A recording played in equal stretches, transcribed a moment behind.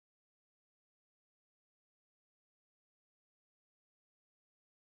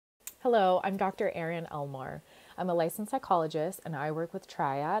Hello, I'm Dr. Erin Elmore. I'm a licensed psychologist and I work with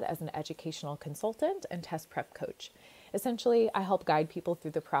Triad as an educational consultant and test prep coach. Essentially, I help guide people through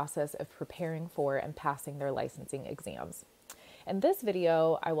the process of preparing for and passing their licensing exams. In this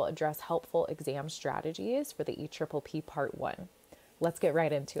video, I will address helpful exam strategies for the EPPP Part 1. Let's get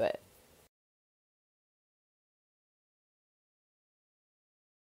right into it.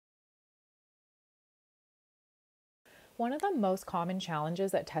 One of the most common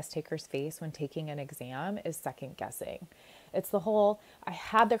challenges that test takers face when taking an exam is second guessing. It's the whole, I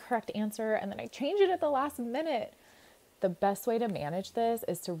had the correct answer and then I changed it at the last minute. The best way to manage this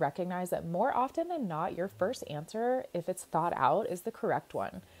is to recognize that more often than not, your first answer, if it's thought out, is the correct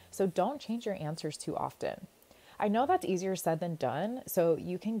one. So don't change your answers too often. I know that's easier said than done, so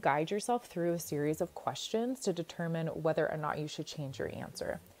you can guide yourself through a series of questions to determine whether or not you should change your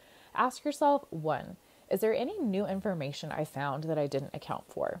answer. Ask yourself, 1, is there any new information I found that I didn't account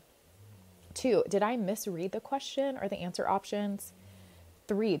for? 2, did I misread the question or the answer options?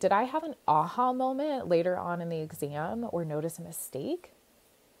 3, did I have an aha moment later on in the exam or notice a mistake?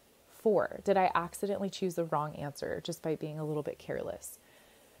 4, did I accidentally choose the wrong answer just by being a little bit careless?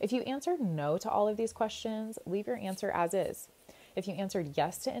 If you answered no to all of these questions, leave your answer as is. If you answered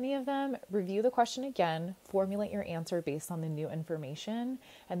yes to any of them, review the question again, formulate your answer based on the new information,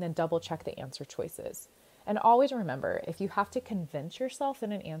 and then double check the answer choices. And always remember, if you have to convince yourself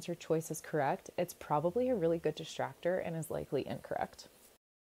that an answer choice is correct, it's probably a really good distractor and is likely incorrect.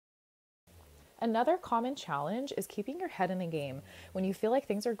 Another common challenge is keeping your head in the game when you feel like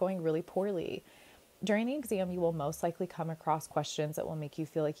things are going really poorly. During the exam, you will most likely come across questions that will make you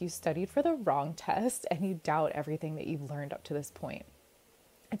feel like you studied for the wrong test and you doubt everything that you've learned up to this point.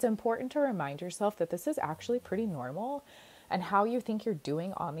 It's important to remind yourself that this is actually pretty normal, and how you think you're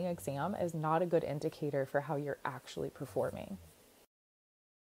doing on the exam is not a good indicator for how you're actually performing.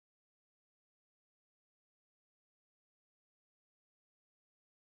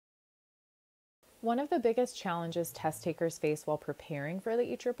 One of the biggest challenges test takers face while preparing for the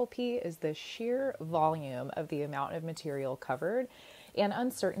EPPP is the sheer volume of the amount of material covered and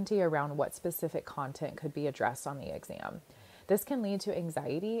uncertainty around what specific content could be addressed on the exam. This can lead to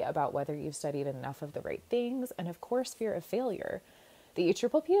anxiety about whether you've studied enough of the right things and, of course, fear of failure. The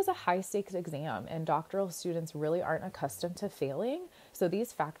EPPP is a high-stakes exam, and doctoral students really aren't accustomed to failing, so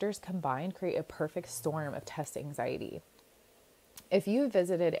these factors combined create a perfect storm of test anxiety. If you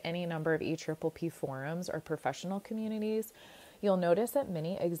visited any number of EPPP forums or professional communities, you'll notice that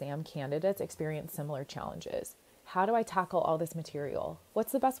many exam candidates experience similar challenges. How do I tackle all this material?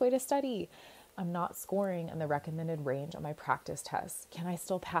 What's the best way to study? I'm not scoring in the recommended range on my practice tests. Can I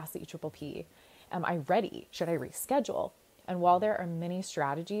still pass the EPPP? Am I ready? Should I reschedule? And while there are many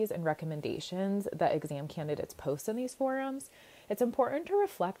strategies and recommendations that exam candidates post in these forums, it's important to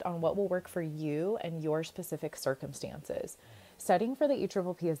reflect on what will work for you and your specific circumstances. Studying for the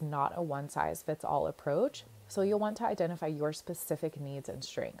EPPP is not a one-size-fits-all approach, so you'll want to identify your specific needs and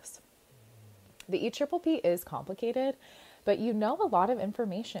strengths. The EPPP is complicated, but you know a lot of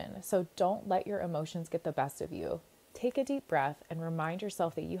information, so don't let your emotions get the best of you. Take a deep breath and remind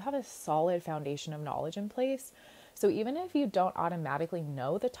yourself that you have a solid foundation of knowledge in place, so even if you don't automatically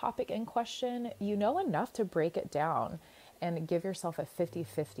know the topic in question, you know enough to break it down and give yourself a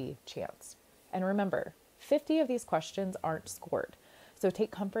 50-50 chance. And remember, 50 of these questions aren't scored, so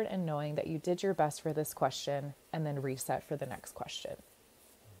take comfort in knowing that you did your best for this question and then reset for the next question.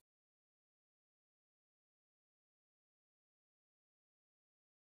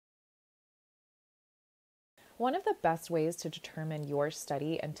 One of the best ways to determine your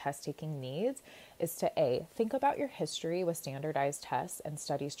study and test-taking needs is to A, think about your history with standardized tests and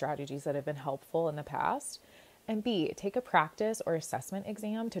study strategies that have been helpful in the past, and B, take a practice or assessment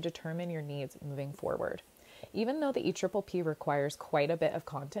exam to determine your needs moving forward. Even though the EPPP requires quite a bit of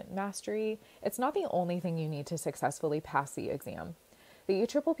content mastery, it's not the only thing you need to successfully pass the exam. The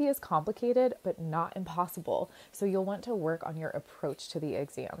EPPP is complicated, but not impossible, so you'll want to work on your approach to the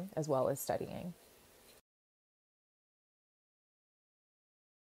exam as well as studying.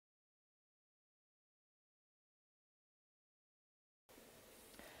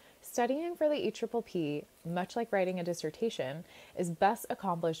 Studying for the EPPP, much like writing a dissertation, is best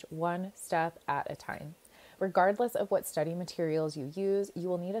accomplished one step at a time. Regardless of what study materials you use, you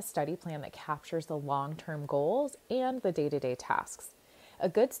will need a study plan that captures the long-term goals and the day-to-day tasks. A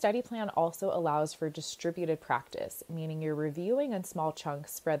good study plan also allows for distributed practice, meaning you're reviewing in small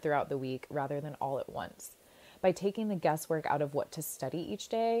chunks spread throughout the week rather than all at once. By taking the guesswork out of what to study each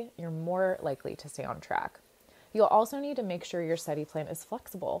day, you're more likely to stay on track. You'll also need to make sure your study plan is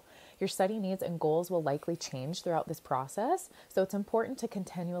flexible. Your study needs and goals will likely change throughout this process, so it's important to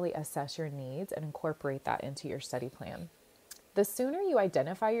continually assess your needs and incorporate that into your study plan. The sooner you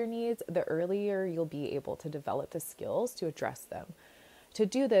identify your needs, the earlier you'll be able to develop the skills to address them. To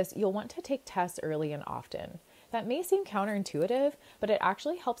do this, you'll want to take tests early and often. That may seem counterintuitive, but it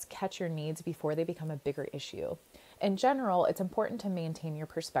actually helps catch your needs before they become a bigger issue. In general, it's important to maintain your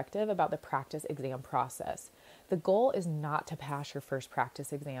perspective about the practice exam process. The goal is not to pass your first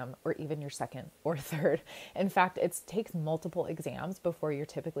practice exam or even your second or third. In fact, it takes multiple exams before you're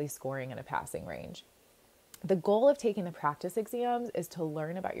typically scoring in a passing range. The goal of taking the practice exams is to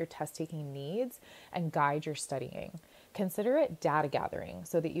learn about your test-taking needs and guide your studying. Consider it data gathering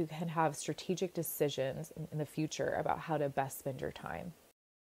so that you can have strategic decisions in the future about how to best spend your time.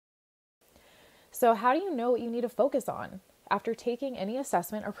 So how do you know what you need to focus on? After taking any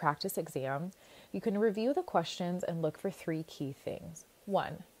assessment or practice exam, you can review the questions and look for 3 key things.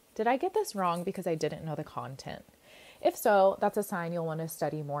 1, did I get this wrong because I didn't know the content? If so, that's a sign you'll want to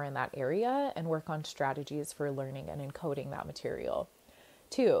study more in that area and work on strategies for learning and encoding that material.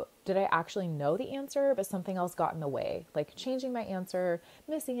 2, did I actually know the answer, but something else got in the way, like changing my answer,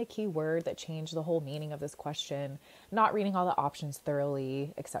 missing a key word that changed the whole meaning of this question, not reading all the options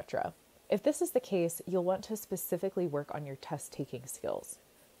thoroughly, etc. If this is the case, you'll want to specifically work on your test-taking skills.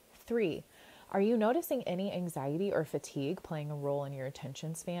 3, are you noticing any anxiety or fatigue playing a role in your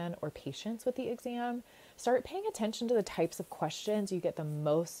attention span or patience with the exam? Start paying attention to the types of questions you get the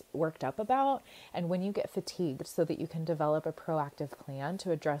most worked up about and when you get fatigued so that you can develop a proactive plan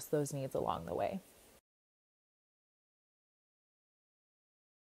to address those needs along the way.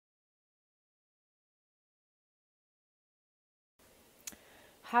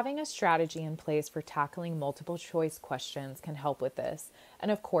 Having a strategy in place for tackling multiple choice questions can help with this.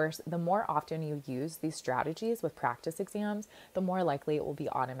 And of course, the more often you use these strategies with practice exams, the more likely it will be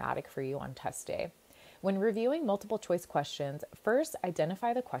automatic for you on test day. When reviewing multiple choice questions, first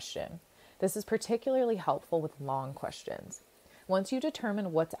identify the question. This is particularly helpful with long questions. Once you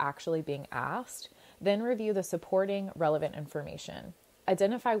determine what's actually being asked, then review the supporting relevant information.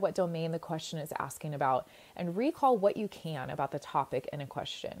 Identify what domain the question is asking about and recall what you can about the topic in a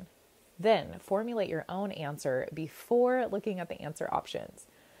question. Then formulate your own answer before looking at the answer options.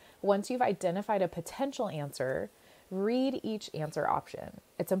 Once you've identified a potential answer, read each answer option.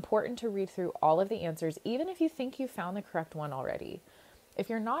 It's important to read through all of the answers, even if you think you found the correct one already. If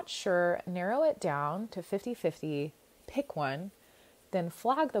you're not sure, narrow it down to 50-50, pick one, then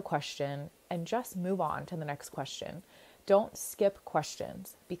flag the question and just move on to the next question. Don't skip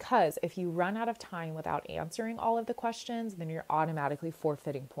questions, because if you run out of time without answering all of the questions, then you're automatically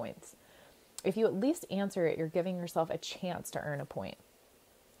forfeiting points. If you at least answer it, you're giving yourself a chance to earn a point.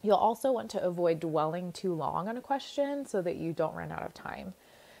 You'll also want to avoid dwelling too long on a question so that you don't run out of time.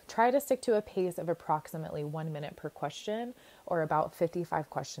 Try to stick to a pace of approximately 1 minute per question, or about 55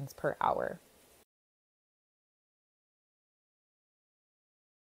 questions per hour.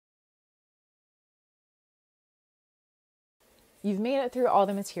 You've made it through all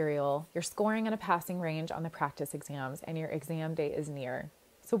the material, you're scoring in a passing range on the practice exams, and your exam day is near.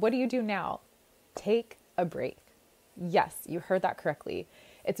 So what do you do now? Take a break. Yes, you heard that correctly.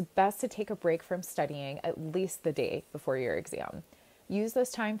 It's best to take a break from studying at least the day before your exam. Use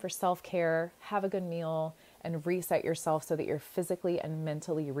this time for self-care, have a good meal, and reset yourself so that you're physically and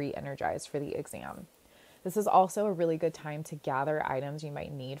mentally re-energized for the exam. This is also a really good time to gather items you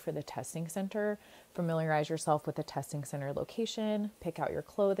might need for the testing center, familiarize yourself with the testing center location, pick out your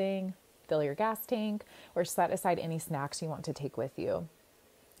clothing, fill your gas tank, or set aside any snacks you want to take with you.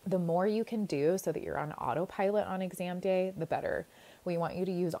 The more you can do so that you're on autopilot on exam day, the better. We want you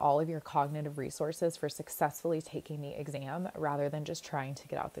to use all of your cognitive resources for successfully taking the exam rather than just trying to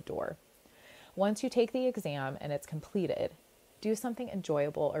get out the door. Once you take the exam and it's completed, do something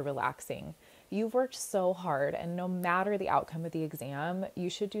enjoyable or relaxing. You've worked so hard, and no matter the outcome of the exam,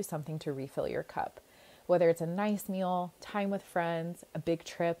 you should do something to refill your cup. Whether it's a nice meal, time with friends, a big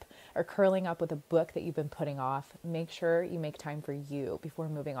trip, or curling up with a book that you've been putting off, make sure you make time for you before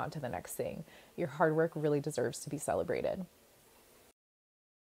moving on to the next thing. Your hard work really deserves to be celebrated.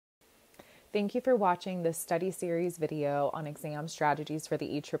 Thank you for watching this study series video on exam strategies for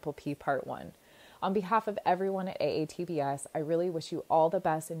the EPPP Part 1. On behalf of everyone at AATBS, I really wish you all the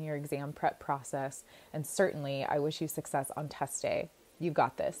best in your exam prep process, and certainly I wish you success on test day. You've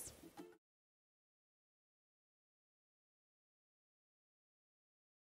got this.